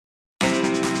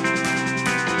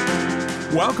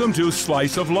Welcome to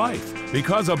Slice of Life.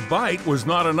 Because a bite was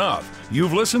not enough,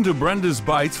 you've listened to Brenda's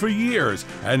Bites for years,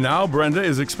 and now Brenda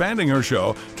is expanding her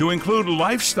show to include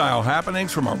lifestyle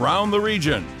happenings from around the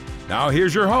region. Now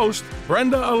here's your host,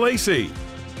 Brenda Alacey.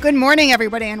 Good morning,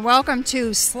 everybody, and welcome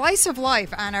to Slice of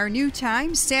Life on our new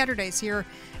time, Saturdays here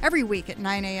every week at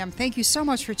 9 a.m. Thank you so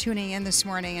much for tuning in this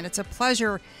morning, and it's a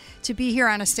pleasure to be here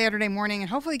on a Saturday morning and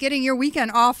hopefully getting your weekend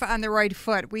off on the right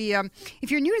foot. If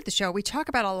you're new to the show, we talk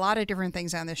about a lot of different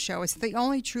things on this show. It's the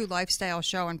only true lifestyle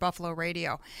show on Buffalo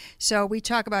Radio. So we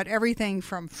talk about everything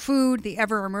from food, the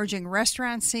ever-emerging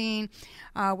restaurant scene.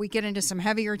 We get into some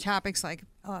heavier topics like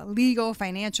legal,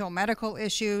 financial, medical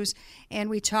issues,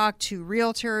 and we talk to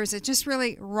realtors. It just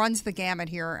really runs the gamut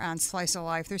here on Slice of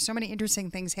Life. There's so many interesting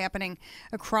things happening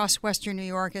across Western New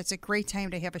York. It's a great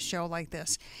time to have a show like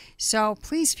this. So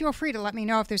please feel free to let me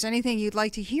know if there's anything you'd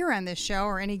like to hear on this show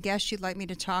or any guests you'd like me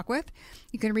to talk with.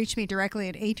 You can reach me directly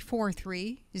at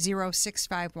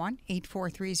 843-0651,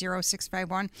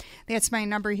 843-0651. That's my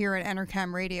number here at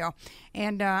Entercom Radio.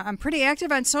 And I'm pretty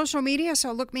active on social media,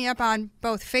 so look me up on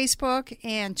both Facebook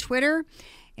and Twitter.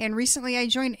 And recently I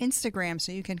joined Instagram,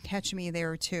 so you can catch me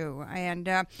there too. And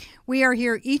we are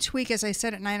here each week, as I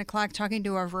said, at 9 o'clock, talking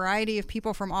to a variety of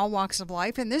people from all walks of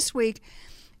life. And this week,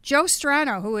 Joe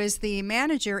Strano, who is the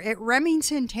manager at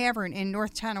Remington Tavern in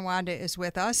North Tonawanda, is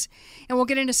with us. And we'll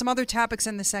get into some other topics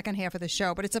in the second half of the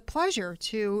show. But it's a pleasure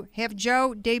to have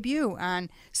Joe debut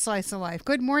on Slice of Life.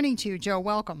 Good morning to you, Joe.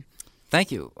 Welcome. Thank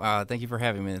you. Thank you for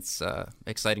having me. It's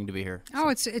exciting to be here. Oh,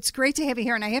 it's great to have you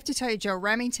here. And I have to tell you, Joe,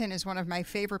 Remington is one of my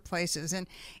favorite places. And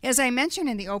as I mentioned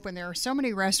in the open, there are so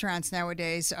many restaurants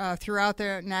nowadays throughout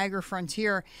the Niagara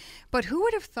Frontier. But who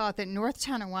would have thought that North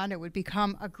Tonawanda would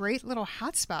become a great little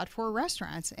hotspot for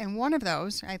restaurants? And one of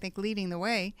those, I think leading the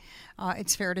way,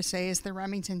 it's fair to say, is the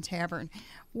Remington Tavern.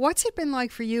 What's it been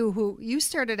like for you, who you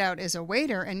started out as a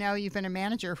waiter and now you've been a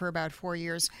manager for about 4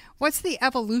 years? What's the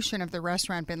evolution of the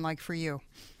restaurant been like for you?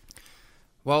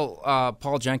 Well,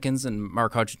 Paul Jenkins and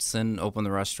Mark Hutchinson opened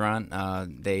the restaurant.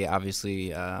 They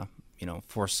obviously,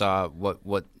 foresaw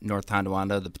what North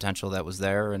Tonawanda, the potential that was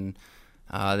there, and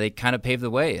they kind of paved the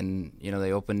way. And,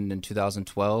 they opened in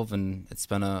 2012, and it's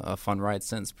been a fun ride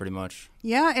since, pretty much.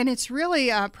 Yeah, and it's really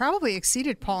probably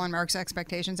exceeded Paul and Mark's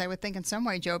expectations, I would think, in some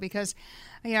way, Joe, because,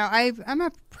 I'm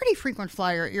a pretty frequent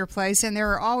flyer at your place, and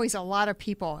there are always a lot of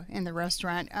people in the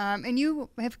restaurant. And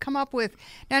you have come up with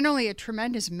not only a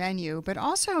tremendous menu, but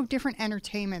also different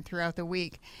entertainment throughout the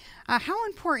week. How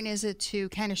important is it to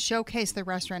kind of showcase the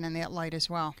restaurant in that light as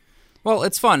well? Well,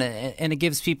 it's fun, and it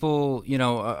gives people,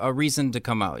 a reason to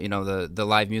come out. The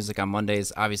live music on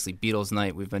Mondays, obviously Beatles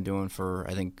Night we've been doing for,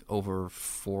 I think, over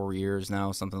 4 years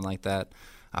now, something like that.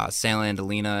 Sal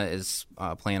Andalina is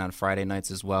playing on Friday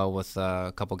nights as well with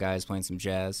a couple guys playing some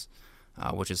jazz,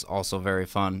 which is also very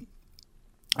fun.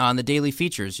 On the daily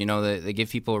features, they give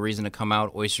people a reason to come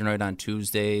out. Oyster Night on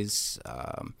Tuesdays,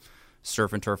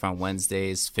 surf and turf on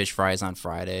Wednesdays, fish fries on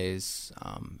Fridays,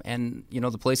 and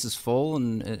the place is full,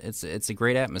 and it's a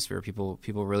great atmosphere.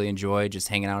 People really enjoy just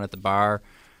hanging out at the bar.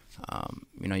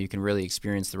 You can really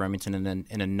experience the Remington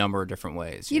in a number of different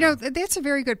ways. That's a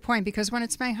very good point, because when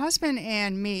it's my husband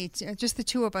and me, just the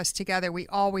two of us together, we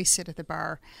always sit at the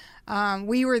bar.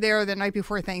 We were there the night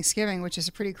before Thanksgiving, which is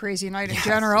a pretty crazy night in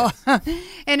general.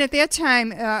 And at that time,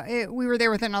 we were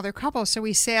there with another couple, so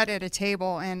we sat at a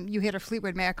table, and you had a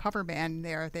Fleetwood Mac cover band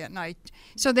there that night.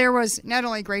 So there was not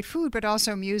only great food, but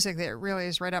also music that really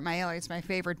is right up my alley. It's my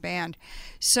favorite band.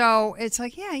 So it's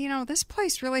like, this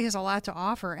place really has a lot to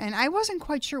offer. And I wasn't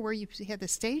quite sure where you had the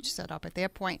stage set up at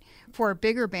that point for a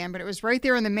bigger band, but it was right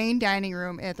there in the main dining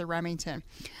room at the Remington.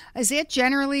 Is that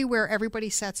generally where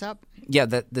everybody sets up? Yeah,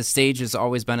 the stage has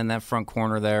always been in that front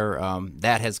corner there.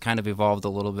 That has kind of evolved a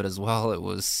little bit as well. It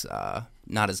was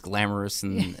not as glamorous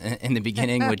in the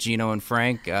beginning with Gino and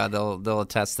Frank. They'll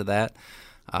attest to that.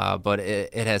 But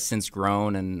it has since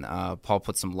grown, and Paul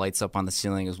put some lights up on the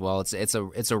ceiling as well.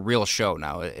 It's a real show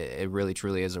now. It really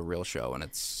truly is a real show, and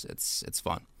it's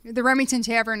fun. The Remington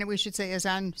Tavern, we should say, is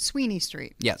on Sweeney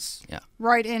Street. Yes, yeah.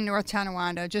 Right in North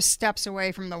Tonawanda, just steps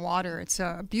away from the water. It's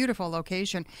a beautiful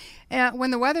location.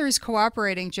 When the weather is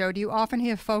cooperating, Joe, do you often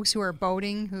have folks who are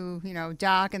boating, who,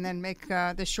 dock and then make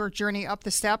the short journey up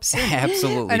the steps?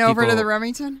 Absolutely. And over to the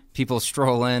Remington? People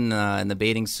stroll in the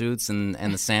bathing suits and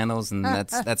the sandals, and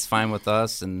that's fine with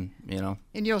us, and,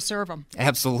 And you'll serve them.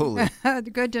 Absolutely.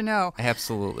 Good to know.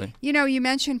 Absolutely. You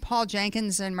mentioned Paul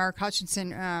Jenkins and Mark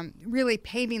Hutchinson really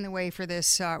paving the way for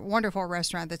this wonderful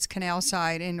restaurant that's Canal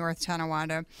Side in North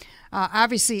Tonawanda.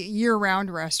 Obviously, year-round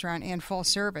restaurant and full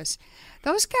service.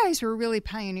 Those guys were really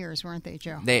pioneers, weren't they,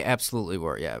 Joe? They absolutely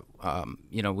were, yeah.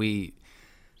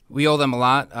 We owe them a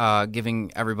lot,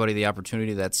 giving everybody the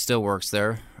opportunity that still works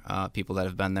there, people that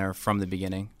have been there from the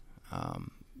beginning,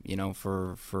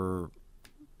 for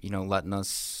letting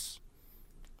us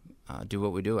do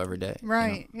what we do every day.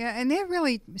 Right. Yeah, and that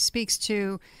really speaks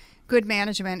to good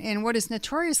management in what is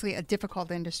notoriously a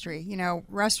difficult industry.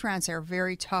 Restaurants are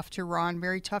very tough to run,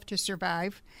 very tough to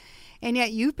survive, and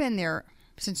yet you've been there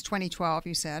since 2012,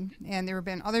 you said, and there have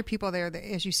been other people there, that,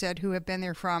 as you said, who have been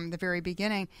there from the very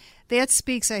beginning. That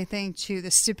speaks, I think, to the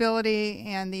stability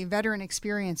and the veteran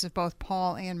experience of both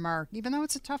Paul and Mark, even though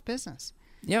it's a tough business.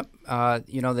 Yep.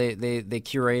 They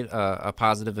curate a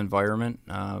positive environment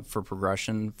for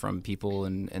progression from people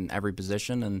in every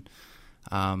position, and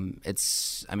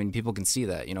people can see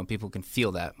that. People can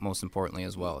feel that, most importantly,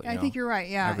 as well. I think you're right.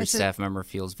 Yeah, every staff member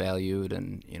feels valued,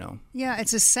 and Yeah,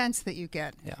 it's a sense that you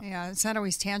get. Yeah, it's not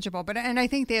always tangible, and I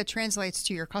think that translates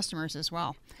to your customers as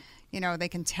well. They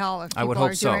can tell if people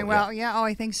are doing well. Yeah. Oh,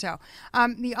 I think so.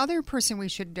 The other person we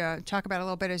should talk about a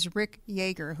little bit is Rick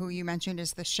Yeager, who you mentioned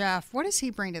is the chef. What does he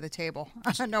bring to the table?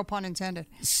 No pun intended.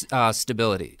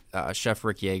 Stability. Chef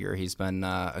Rick Yeager, he's been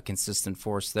a consistent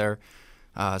force there.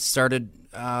 Started,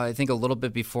 I think, a little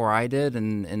bit before I did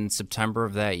in September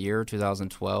of that year,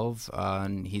 2012,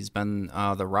 and he's been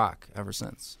the rock ever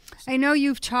since. I know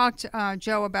you've talked,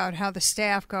 Joe, about how the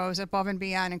staff goes above and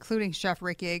beyond, including Chef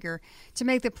Rick Yeager, to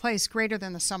make the place greater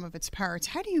than the sum of its parts.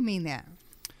 How do you mean that?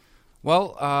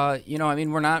 Well,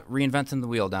 we're not reinventing the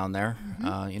wheel down there.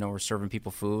 Mm-hmm. We're serving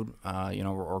people food. We're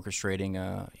orchestrating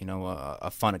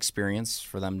a fun experience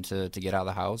for them to get out of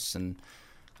the house, and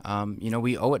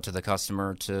we owe it to the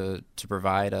customer to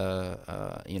provide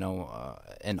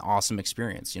an awesome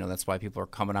experience. That's why people are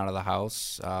coming out of the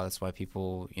house. That's why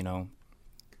people,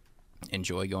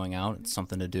 enjoy going out. It's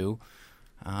something to do.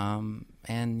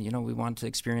 We want to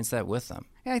experience that with them.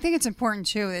 Yeah, I think it's important,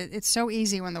 too. It's so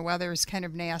easy when the weather is kind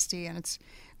of nasty and it's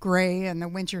gray and the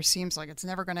winter seems like it's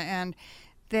never going to end,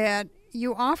 that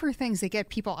you offer things that get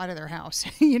people out of their house.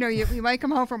 You might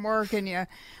come home from work and you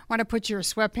want to put your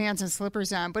sweatpants and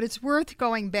slippers on, but it's worth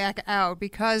going back out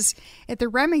because at the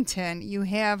Remington, you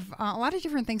have a lot of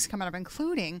different things coming up,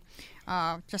 including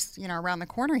around the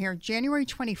corner here, January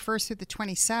 21st through the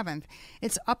 27th.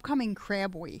 It's upcoming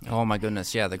Crab Week. Oh, my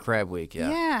goodness. Yeah, the Crab Week.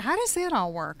 Yeah. Yeah. How does that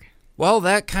all work? Well,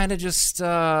 that kind of just,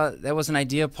 that was an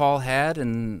idea Paul had,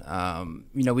 and,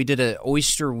 we did an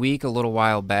Oyster Week a little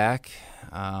while back.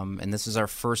 And this is our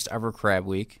first ever Crab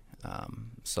Week,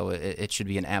 so it should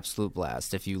be an absolute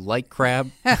blast. If you like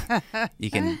crab,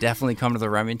 you can definitely come to the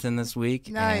Remington this week.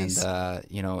 Nice. And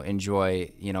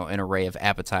enjoy an array of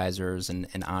appetizers and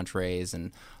entrees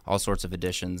and all sorts of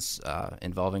additions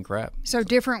involving crab. So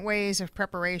different ways of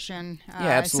preparation. Yeah,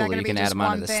 absolutely. You can add them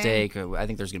onto the steak. I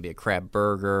think there's going to be a crab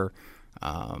burger.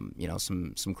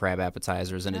 Some crab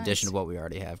appetizers in addition to what we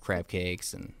already have, crab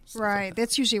cakes and stuff right. Like that.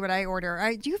 That's usually what I order.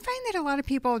 Do you find that a lot of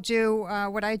people do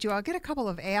what I do? I'll get a couple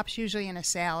of apps usually in a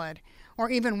salad, or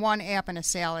even one app in a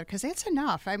salad, because that's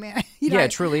enough. I mean,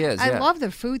 it truly is. I love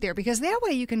the food there because that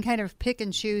way you can kind of pick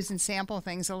and choose and sample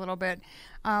things a little bit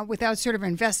without sort of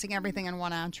investing everything in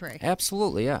one entree.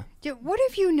 Absolutely, yeah. What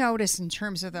have you noticed in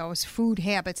terms of those food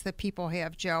habits that people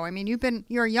have, Joe? I mean,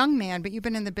 you're a young man, but you've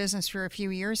been in the business for a few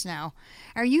years now.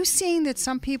 Are you seeing that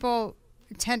some people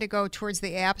tend to go towards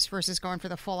the apps versus going for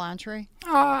the full entree?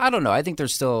 I don't know. I think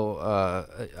there's still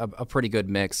a pretty good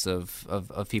mix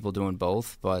of people doing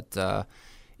both, but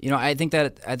I think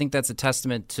that's a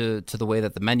testament to the way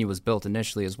that the menu was built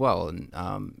initially as well, and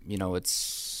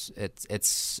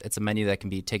it's a menu that can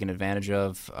be taken advantage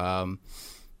of,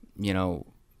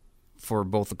 for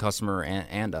both the customer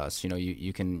and us.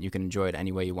 You can enjoy it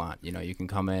any way you want. You can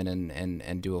come in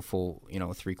and do a full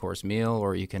 3-course meal,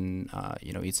 or you can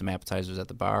eat some appetizers at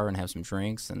the bar and have some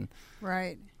drinks and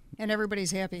right. And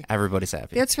everybody's happy. Everybody's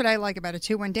happy. That's what I like about it,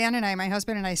 too. When Dan and my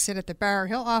husband and I sit at the bar,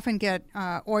 he'll often get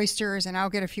oysters, and I'll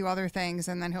get a few other things,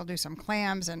 and then he'll do some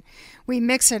clams, and we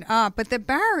mix it up. But the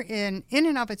bar in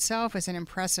and of itself is an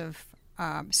impressive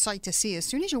sight to see. As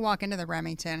soon as you walk into the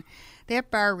Remington,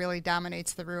 that bar really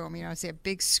dominates the room. It's a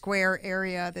big square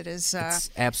area that is it's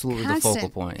absolutely constant. The focal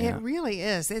point. Yeah. It really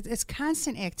is. It's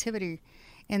constant activity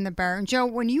in the bar. And Joe,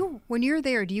 when you're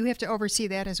there, do you have to oversee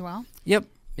that as well? Yep.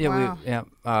 Yeah,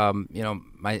 wow.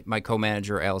 My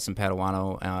co-manager Allison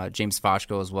Paduano, James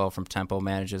Foshko as well from Tempo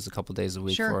manages a couple days a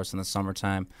week for us in the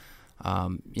summertime.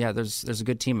 There's a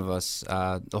good team of us.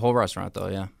 The whole restaurant, though,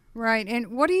 yeah. Right.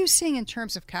 And what are you seeing in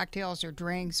terms of cocktails or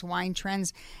drinks, wine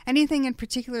trends? Anything in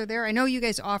particular there? I know you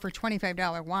guys offer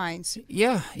 $25 wines.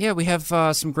 Yeah, we have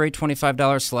some great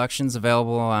 $25 selections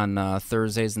available on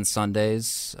Thursdays and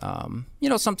Sundays.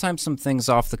 Sometimes some things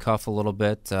off the cuff a little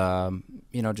bit,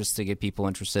 just to get people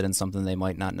interested in something they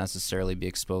might not necessarily be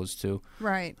exposed to.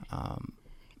 Right.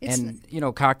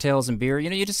 Cocktails and beer,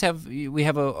 we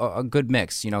have a good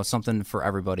mix, something for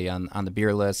everybody on the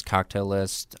beer list, cocktail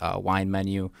list, wine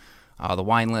menu. The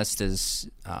wine list is,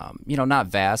 not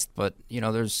vast, but, we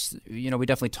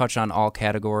definitely touch on all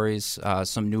categories,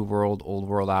 some new world, old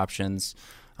world options,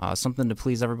 something to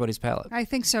please everybody's palate. I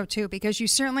think so, too, because you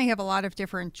certainly have a lot of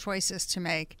different choices to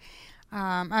make.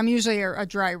 I'm usually a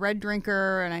dry red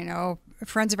drinker, and I know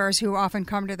friends of ours who often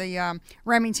come to the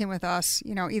Remington with us,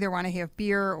 either want to have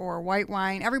beer or white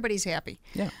wine. Everybody's happy.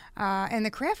 Yeah. And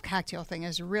the craft cocktail thing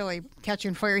is really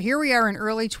catching fire. Here we are in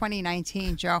early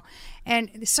 2019, Joe,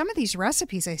 and some of these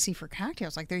recipes I see for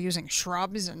cocktails, like they're using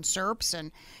shrubs and syrups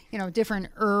and, different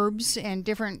herbs and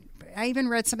different. I even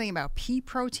read something about pea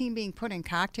protein being put in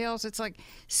cocktails. It's like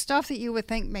stuff that you would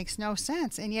think makes no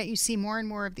sense, and yet you see more and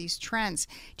more of these trends.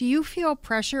 Do you feel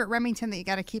pressure at Remington that you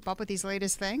got to keep up with these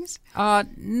latest things?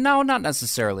 No, not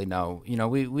necessarily. No,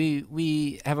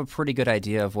 we have a pretty good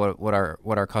idea of what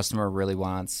our customer really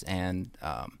wants, and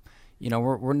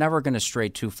we're never going to stray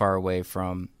too far away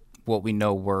from what we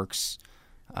know works.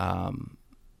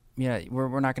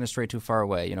 We're not going to stray too far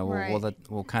away. Right.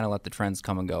 We'll kind of let the trends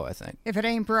come and go, I think. If it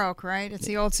ain't broke, right? It's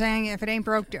the old saying, if it ain't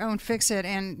broke, don't fix it.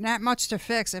 And not much to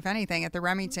fix, if anything, at the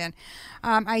Remington.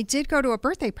 I did go to a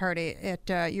birthday party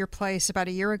at your place about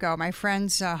a year ago. My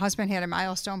friend's husband had a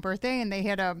milestone birthday, and they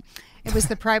had it was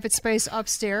the private space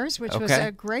upstairs, which was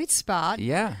a great spot.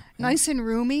 Yeah. Nice and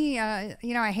roomy.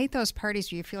 I hate those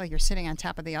parties where you feel like you're sitting on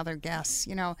top of the other guests.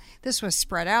 This was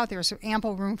spread out. There was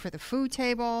ample room for the food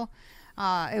table.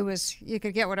 You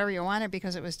could get whatever you wanted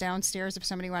because it was downstairs if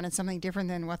somebody wanted something different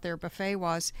than what their buffet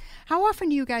was. How often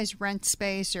do you guys rent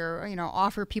space or,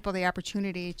 offer people the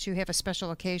opportunity to have a special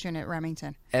occasion at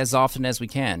Remington? As often as we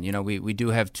can. We do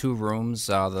have 2 rooms.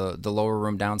 The lower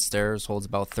room downstairs holds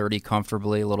about 30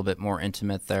 comfortably, a little bit more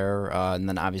intimate there. And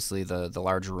then obviously the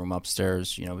larger room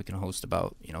upstairs, we can host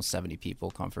about, 70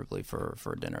 people comfortably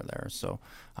for dinner there. So,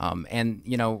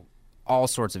 all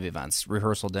sorts of events,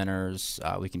 rehearsal dinners.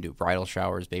 We can do bridal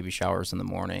showers, baby showers in the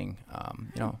morning.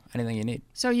 Anything you need.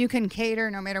 So you can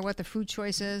cater no matter what the food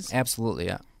choice is? Absolutely,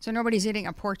 yeah. So nobody's eating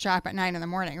a pork chop at 9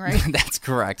 a.m, right? That's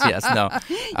correct. Yes. No.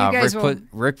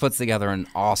 Rick puts together an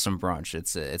awesome brunch.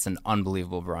 It's an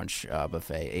unbelievable brunch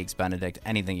buffet. Eggs Benedict,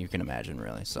 anything you can imagine,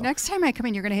 really. So next time I come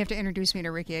in, you're going to have to introduce me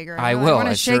to Rick Yeager. I will. I want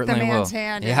to shake the man's will.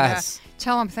 hand. Yes. And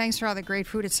tell him thanks for all the great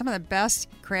food. It's some of the best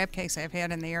crab cakes I've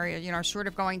had in the area. Short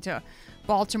of going to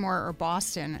Baltimore or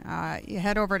Boston, you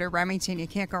head over to Remington. You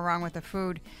can't go wrong with the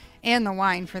food. And the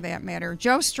wine, for that matter.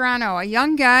 Joe Strano, a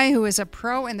young guy who is a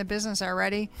pro in the business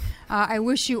already. I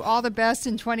wish you all the best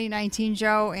in 2019,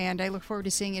 Joe, and I look forward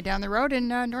to seeing you down the road in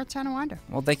North Tonawanda.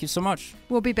 Well, thank you so much.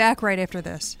 We'll be back right after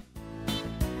this.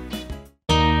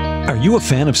 Are you a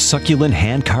fan of succulent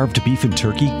hand-carved beef and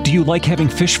turkey? Do you like having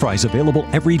fish fries available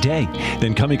every day?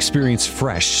 Then come experience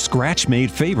fresh, scratch-made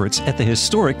favorites at the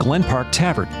historic Glen Park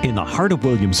Tavern in the heart of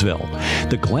Williamsville.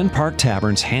 The Glen Park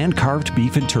Tavern's hand-carved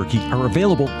beef and turkey are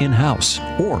available in-house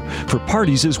or for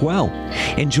parties as well.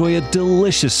 Enjoy a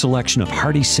delicious selection of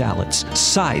hearty salads,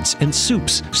 sides, and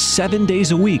soups 7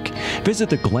 days a week. Visit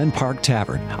the Glen Park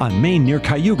Tavern on Main near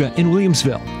Cayuga in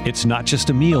Williamsville. It's not just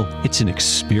a meal, it's an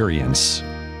experience.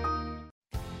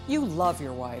 You love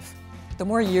your wife. The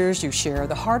more years you share,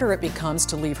 the harder it becomes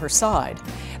to leave her side.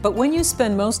 But when you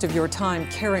spend most of your time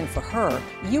caring for her,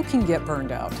 you can get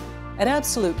burned out. At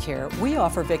Absolute Care, we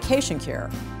offer vacation care.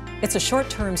 It's a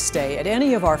short-term stay at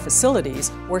any of our facilities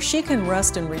where she can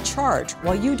rest and recharge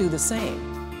while you do the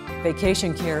same.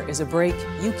 Vacation care is a break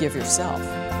you give yourself.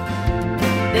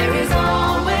 There is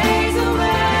always a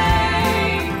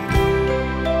way.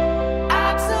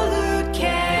 Absolute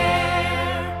Care.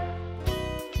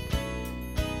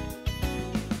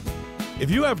 If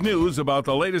you have news about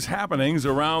the latest happenings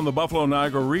around the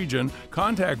Buffalo-Niagara region,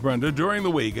 contact Brenda during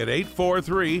the week at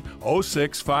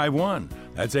 843-0651.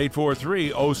 That's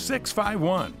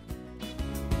 843-0651.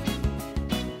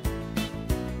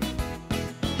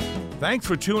 Thanks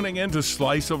for tuning in to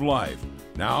Slice of Life.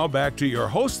 Now back to your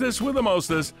hostess with the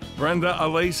mostest, Brenda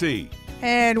Alesi.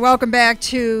 And welcome back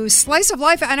to Slice of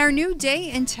Life on our new day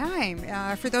and time.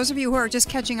 For those of you who are just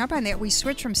catching up on that, we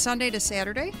switched from Sunday to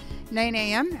Saturday. 9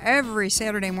 a.m. every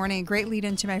Saturday morning. A great lead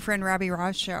into my friend Robbie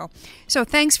Ross show. So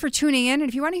thanks for tuning in. And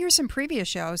if you want to hear some previous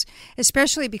shows,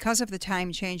 especially because of the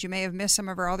time change, you may have missed some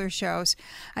of our other shows.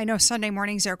 I know Sunday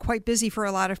mornings are quite busy for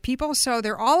a lot of people, so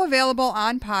they're all available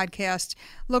on podcast.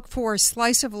 Look for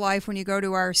Slice of Life when you go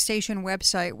to our station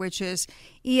website, which is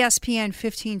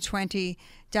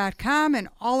ESPN1520.com, and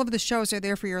all of the shows are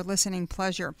there for your listening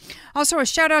pleasure. Also, a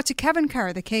shout out to Kevin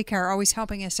Carr, the K Car, always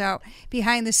helping us out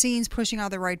behind the scenes, pushing all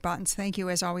the right buttons. Thank you,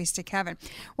 as always, to Kevin.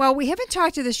 Well, we haven't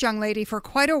talked to this young lady for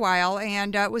quite a while,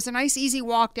 and it was a nice, easy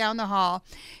walk down the hall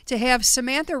to have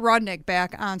Samantha Rudnick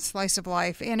back on Slice of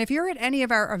Life. And if you're at any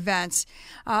of our events,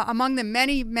 among the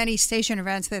many, many station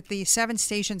events that the 7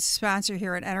 stations sponsor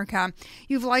here at Entercom,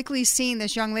 you've likely seen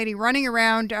this young lady running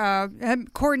around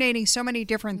coordinating so many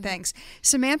different things.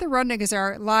 Samantha Rudnick is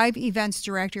our live events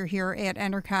director here at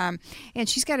Entercom, and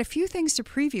she's got a few things to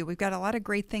preview. We've got a lot of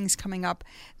great things coming up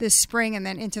this spring and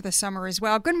then into the summer as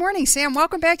well. Good morning, Sam.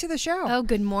 Welcome back to the show. Oh,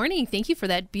 good morning. Thank you for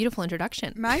that beautiful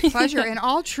introduction. My pleasure, and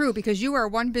all true, because you are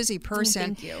one busy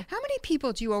person. Thank you. How many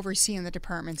people do you oversee in the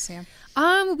department, Sam?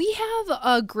 We have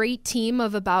a great team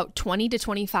of about 20 to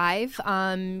 25.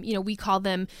 We call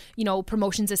them,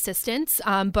 promotions assistants,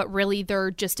 but really they're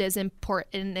just as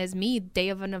important as me. Day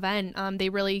of an event,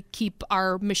 they really keep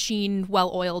our machine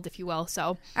well oiled, if you will.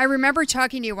 So I remember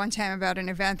talking to you one time about an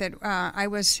event that I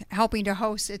was helping to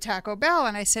host at Taco Bell,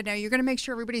 and I said, "Now you're going to make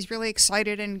sure everybody's really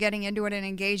excited and getting into it and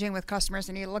engaging with customers."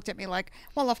 And he looked at me like,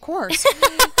 "Well, of course."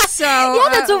 So yeah,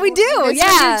 that's what we do. That's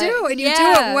what you do, and you do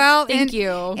it well. Thank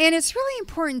you. And it's really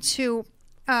important to,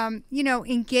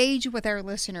 engage with our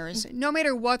listeners, no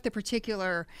matter what the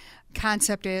particular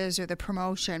concept is or the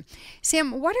promotion.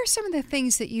 Sam, what are some of the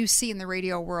things that you see in the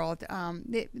radio world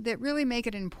that really make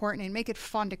it important and make it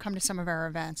fun to come to some of our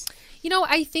events?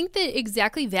 I think that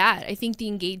exactly that. I think the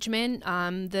engagement,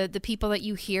 the people that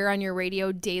you hear on your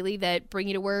radio daily that bring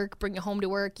you to work, bring you home to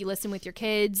work, you listen with your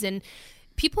kids, and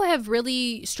people have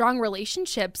really strong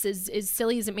relationships, as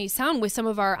silly as it may sound, with some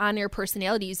of our on-air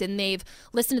personalities, and they've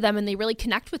listened to them and they really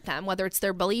connect with them, whether it's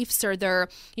their beliefs or their,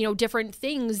 different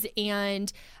things.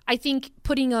 And I think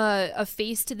putting a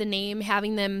face to the name,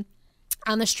 having them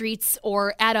on the streets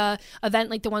or at a event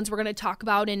like the ones we're going to talk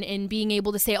about, and being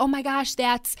able to say, oh my gosh,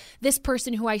 that's this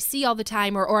person who I see all the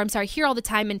time, or hear all the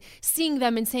time, and seeing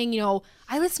them and saying,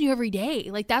 I listen to you every day.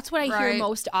 Like, that's what I hear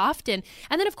most often.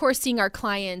 And then, of course, seeing our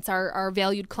clients, our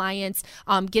valued clients,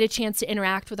 get a chance to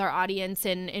interact with our audience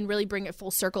and really bring it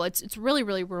full circle. It's really,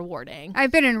 really rewarding.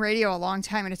 I've been in radio a long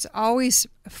time, and it's always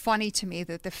funny to me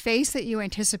that the face that you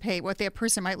anticipate what that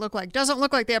person might look like doesn't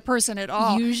look like that person at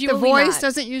all. Usually the voice not.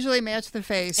 Doesn't usually match the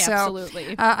face. Absolutely.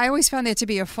 So I always found that to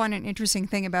be a fun and interesting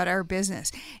thing about our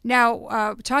business.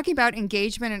 Now, talking about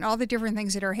engagement and all the different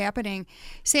things that are happening,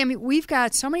 Sammy, we've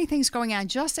got so many things going on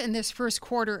just in this first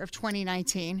quarter of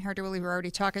 2019. Hard to believe we're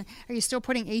already talking. Are you still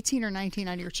putting 18 or 19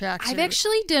 on your checks? I've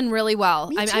actually done really well.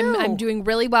 Me too. I'm doing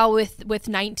really well with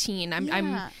 19.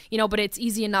 I'm but it's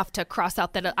easy enough to cross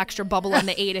out that extra bubble on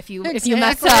the 8 if you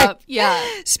mess up. Yeah.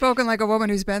 Spoken like a woman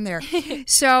who's been there.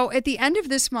 So at the end of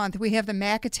this month, we have the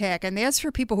Mac Attack, and that's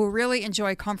for people who really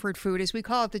enjoy comfort food, as we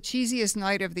call it, the cheesiest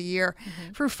night of the year.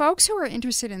 Mm-hmm. For folks who are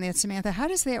interested in that, Samantha, how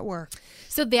does that work?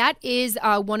 So that is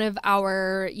one of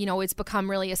our, it's become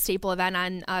really a staple event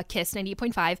on KISS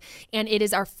 98.5, and it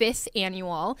is our 5th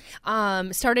annual.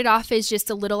 Started off as just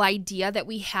a little idea that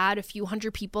we had a few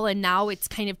hundred people, and now it's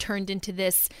kind of turned into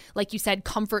this, like you said,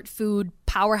 comfort food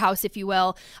powerhouse, if you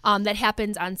will, that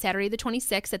happens on Saturday the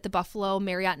 26th at the Buffalo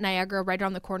Marriott Niagara, right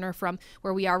around the corner from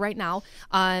where we are right now,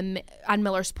 on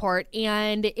Millersport.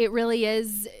 And it really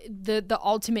is the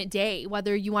ultimate day,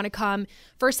 whether you want to come.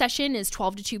 First session is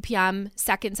 12 to 2 p.m.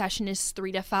 Second session is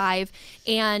 3 to 5.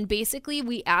 And basically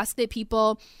we ask that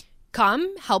people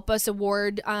come help us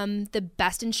award the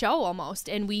best in show almost.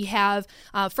 And we have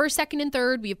first, second, and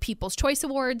third. We have People's Choice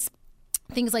Awards,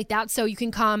 things like that. So you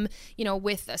can come,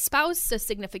 with a spouse, a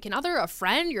significant other, a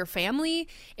friend, your family.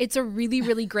 It's a really,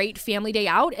 really great family day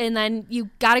out. And then you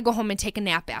got to go home and take a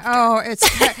nap after. Oh,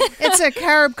 it's a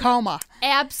carb coma.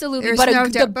 Absolutely. There's But no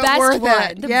the doubt, but best worth one.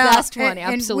 it. The Yeah. best one.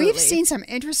 Absolutely. And we've seen some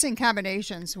interesting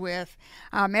combinations with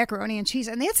macaroni and cheese.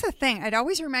 And that's the thing. It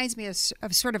always reminds me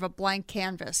of sort of a blank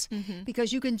canvas,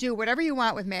 because you can do whatever you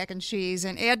want with mac and cheese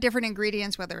and add different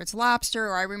ingredients, whether it's lobster,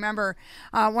 or I remember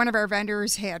one of our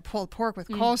vendors had pulled pork with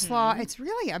coleslaw. It's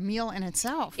really a meal in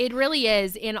itself. It really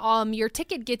is. And your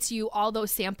ticket gets you all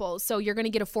those samples. So you're going to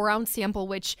get a 4-ounce sample,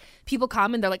 which people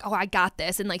come and they're like, oh, I got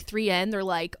this. And like 3 in, they're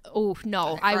like, oh,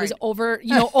 no, I was over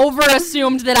over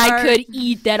assumed that I could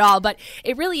eat that all, but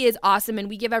it really is awesome. And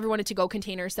we give everyone a to-go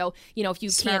container. So,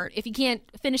 if you can't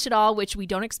finish it all, which we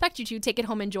don't expect you to, take it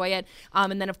home, enjoy it.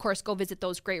 And then of course go visit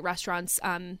those great restaurants,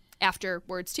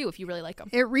 afterwards too, if you really like them.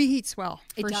 It reheats well,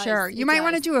 for sure. You might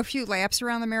want to do a few laps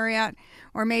around the Marriott,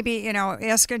 or maybe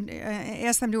ask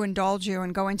them to indulge you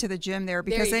and go into the gym there,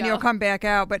 because then you'll come back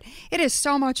out. But it is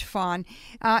so much fun.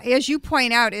 As you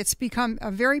point out, it's become a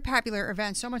very popular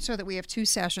event, so much so that we have 2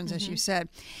 sessions, as you said.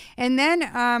 And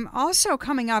then also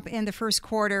coming up in the first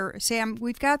quarter, Sam,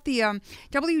 we've got the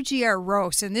WGR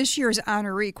roast, and this year's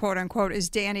honoree, quote unquote, is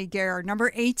Danny Gare,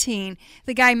 number 18.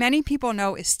 The guy many people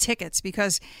know is Tickets,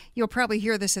 because you'll probably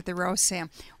hear this at the roast, Sam.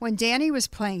 When Danny was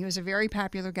playing, he was a very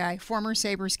popular guy, former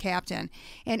Sabres captain,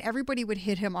 and everybody would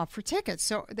hit him up for tickets.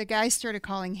 So the guys started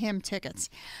calling him Tickets.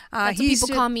 That's what people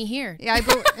call me here. Yeah,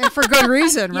 and for good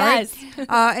reason, right? Yes.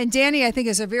 And Danny, I think,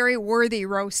 is a very worthy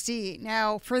roastee.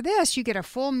 Now, for this, you get a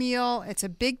full meal. It's a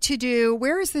big to-do.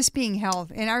 Where is this being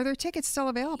held? And are there tickets still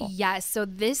available? Yes. So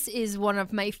this is one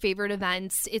of my favorite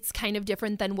events. It's kind of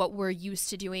different than what we're used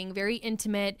to doing. Very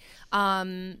intimate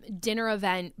dinner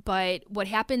event. But what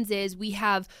happens is we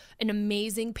have an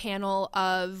amazing panel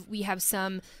we have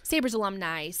some Sabres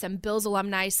alumni, some Bills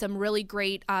alumni, some really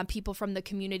great people from the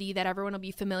community that everyone will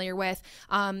be familiar with.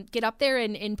 Get up there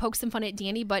and poke some fun at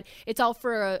Danny, but it's all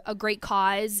for a great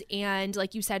cause. And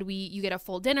like you said, you get a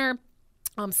full dinner.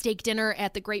 Steak dinner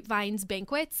at the Grapevines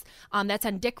Banquets. That's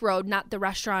on Dick Road, not the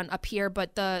restaurant up here,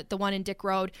 but the one in Dick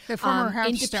Road. The former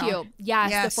Hearthstone.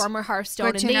 Yes, the former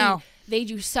Hearthstone. Good to know. They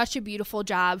do such a beautiful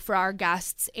job for our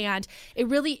guests, and it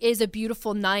really is a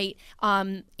beautiful night.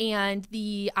 And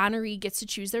the honoree gets to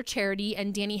choose their charity,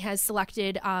 and Danny has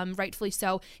selected, rightfully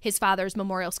so, his father's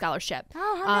memorial scholarship.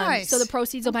 Oh, how nice. So the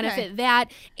proceeds will benefit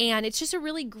that, and it's just a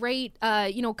really great,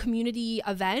 community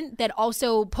event that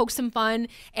also pokes some fun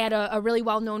at a really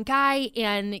well-known guy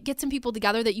and get some people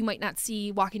together that you might not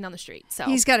see walking down the street. So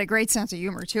he's got a great sense of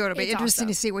humor too. It'll be interesting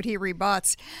to see what he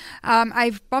rebuts.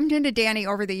 I've bumped into Danny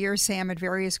over the years, Sam, at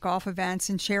various golf events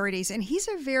and charities, and he's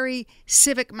a very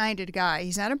civic-minded guy.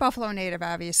 He's not a Buffalo native,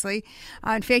 obviously.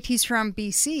 In fact, he's from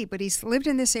BC, but he's lived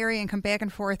in this area and come back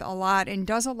and forth a lot and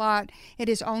does a lot at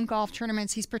his own golf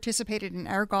tournaments. He's participated in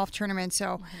our golf tournament,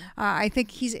 so I think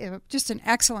he's just an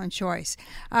excellent choice.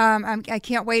 I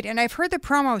can't wait. And I've heard the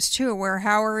promos, too, where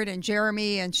Howard and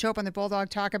Jeremy and Shope and the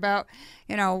Bulldog talk about,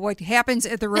 what happens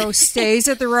at the roast stays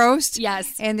at the roast.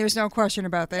 Yes. And there's no question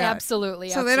about that. Absolutely.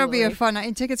 So that'll be a fun night.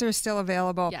 And tickets are still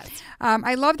available. Yes.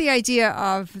 I love the idea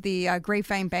of the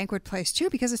Grapevine Banquet Place, too,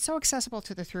 because it's so accessible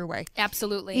to the Thruway.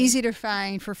 Absolutely. Easy to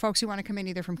find for folks who want to come in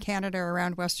either from Canada or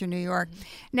around Western New York.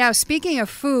 Now, speaking of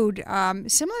food,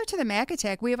 similar to the Mac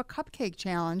Attack, we have a cupcake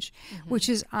challenge, which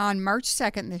is on March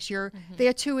 2nd this year.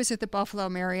 That, too, is at the Buffalo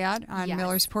Marriott on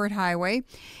Millersport Highway.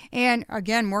 And,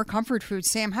 again, more comfort food.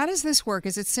 Sam, how does this work?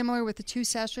 Is it similar with the 2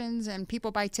 sessions and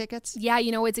people buy tickets? Yeah,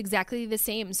 it's exactly the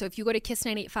same. So if you go to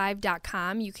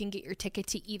kiss985.com, you can get your ticket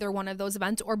to either one of those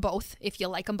events or both if you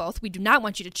like them both. We do not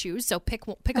want you to choose, so pick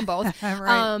them both.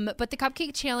 Right. But the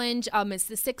Cupcake Challenge is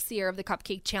the 6th year of the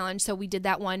Cupcake Challenge, so we did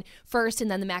that one first,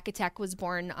 and then the Mac Attack was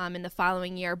born in the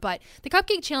following year. But the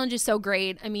Cupcake Challenge is so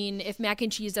great. I mean, if mac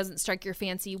and cheese doesn't strike your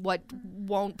fancy, what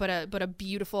won't? But a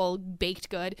beautiful baked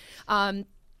good.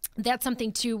 That's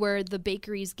something, too, where the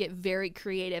bakeries get very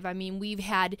creative. I mean, we've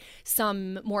had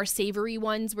some more savory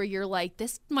ones where you're like,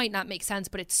 this might not make sense,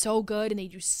 but it's so good, and they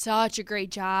do such a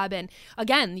great job. And,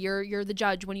 again, you're the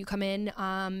judge when you come in,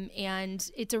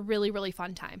 and it's a really, really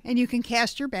fun time. And you can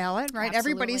cast your ballot, right? Absolutely.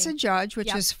 Everybody's a judge,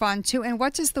 which is fun, too. And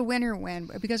what does the winner win?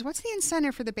 Because what's the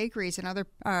incentive for the bakeries and other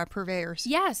purveyors?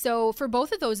 Yeah, so for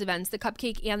both of those events, the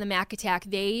Cupcake and the Mac Attack,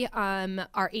 they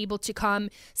are able to come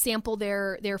sample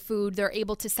their food. They're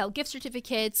able to sell gift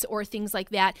certificates or things like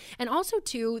that. And also,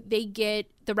 too, they get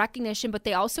the recognition, but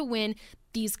they also win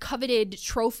these coveted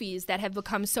trophies that have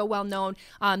become so well known,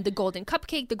 the Golden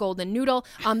Cupcake, the Golden Noodle.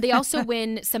 They also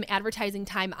win some advertising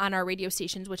time on our radio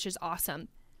stations, which is awesome.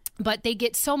 But they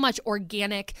get so much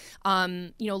organic,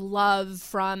 love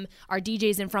from our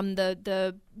DJs and from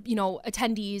the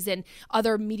attendees and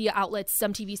other media outlets,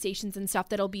 some TV stations and stuff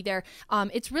that'll be there.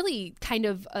 It's really kind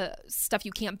of stuff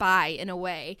you can't buy in a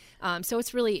way. So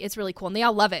it's really cool, and they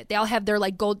all love it. They all have their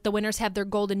the winners have their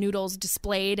golden noodles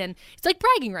displayed, and it's like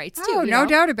bragging rights too. Oh, no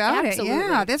doubt about Absolutely. it.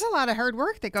 Yeah, there's a lot of hard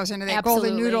work that goes into that Absolutely.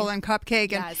 golden noodle and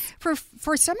cupcake. And Yes.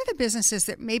 for some of the businesses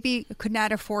that maybe could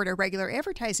not afford a regular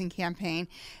advertising campaign,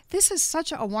 this is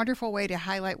such a wonderful way to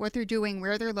highlight what they're doing,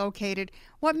 where they're located,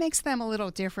 what makes them a little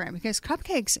different. Because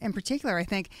cupcakes in particular, I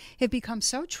think, have become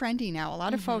so trendy now. A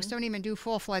lot of folks don't even do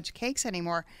full-fledged cakes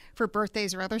anymore for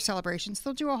birthdays or other celebrations.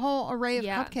 They'll do a whole array of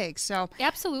cupcakes. So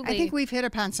absolutely, I think we've hit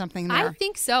upon something there. I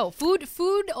think so. Food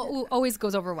always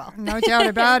goes over well. No doubt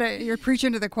about it. You're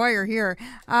preaching to the choir here.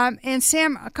 And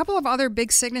Sam, a couple of other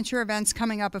big signature events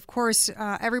coming up. Of course,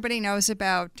 everybody knows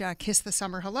about Kiss the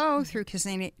Summer Hello through Kiss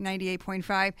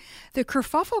 98.5. The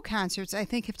Kerfuffle concerts, I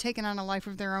think, have taken on a life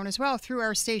of their own as well through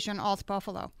our station, Alt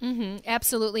Buffalo.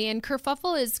 Absolutely. And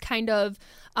Kerfuffle is kind of,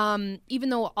 even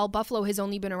though Alt Buffalo has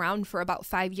only been around for about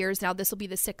 5 years now, this will be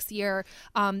the 6th year.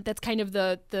 That's kind of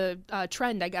the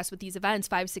trend, I guess, with these events,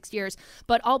 5-6 years.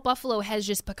 But Alt Buffalo has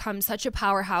just become such a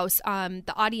powerhouse.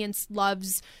 The audience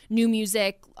loves new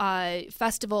music,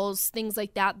 festivals, things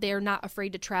like that. They're not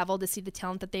afraid to travel to see the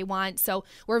talent that they want. So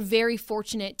we're very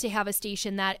fortunate to have a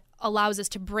station that allows us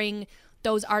to bring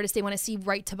those artists they want to see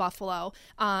right to Buffalo.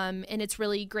 And it's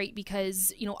really great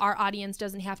because, our audience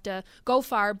doesn't have to go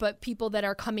far, but people that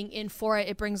are coming in for it,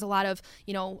 it brings a lot of,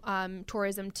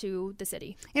 tourism to the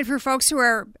city. And for folks who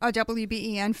are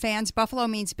WBEN fans, Buffalo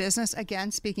means business.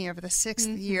 Again, speaking of the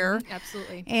 6th year.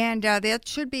 Absolutely. And that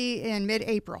should be in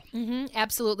mid-April.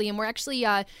 Absolutely. And we're actually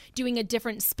doing a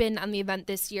different spin on the event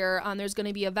this year. There's going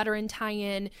to be a veteran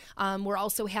tie-in. We're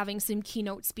also having some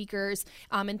keynote speakers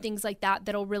and things like that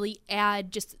that'll really add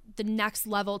just the next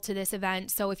level to this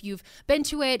event. So if you've been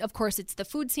to it, of course, it's the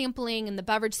food sampling and the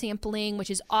beverage sampling, which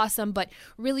is awesome. But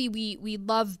really, we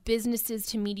love businesses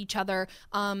to meet each other.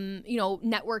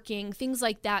 Networking, things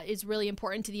like that is really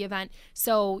important to the event.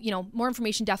 So, more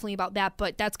information definitely about that.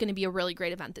 But that's going to be a really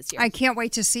great event this year. I can't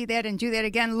wait to see that and do that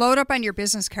again. Load up on your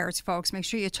business cards, folks. Make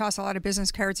sure you toss a lot of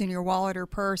business cards in your wallet or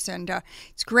purse. And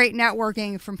it's great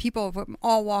networking from people from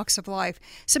all walks of life.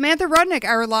 Samantha Rudnick,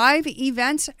 our live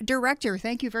events director.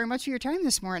 Thank you very much for your time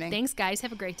this morning. Thanks, guys.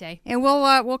 Have a great day. And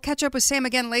we'll catch up with Sam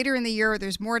again later in the year.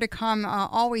 There's more to come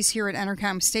always here at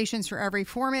Entercom. Stations for every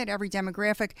format, every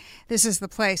demographic. This is the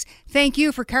place. Thank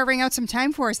you for carving out some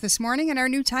time for us this morning in our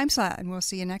new time slot. And we'll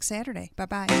see you next Saturday.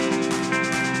 Bye-bye.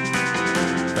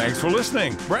 Thanks for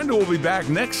listening. Brenda will be back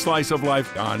next Slice of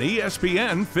Life on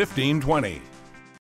ESPN 1520.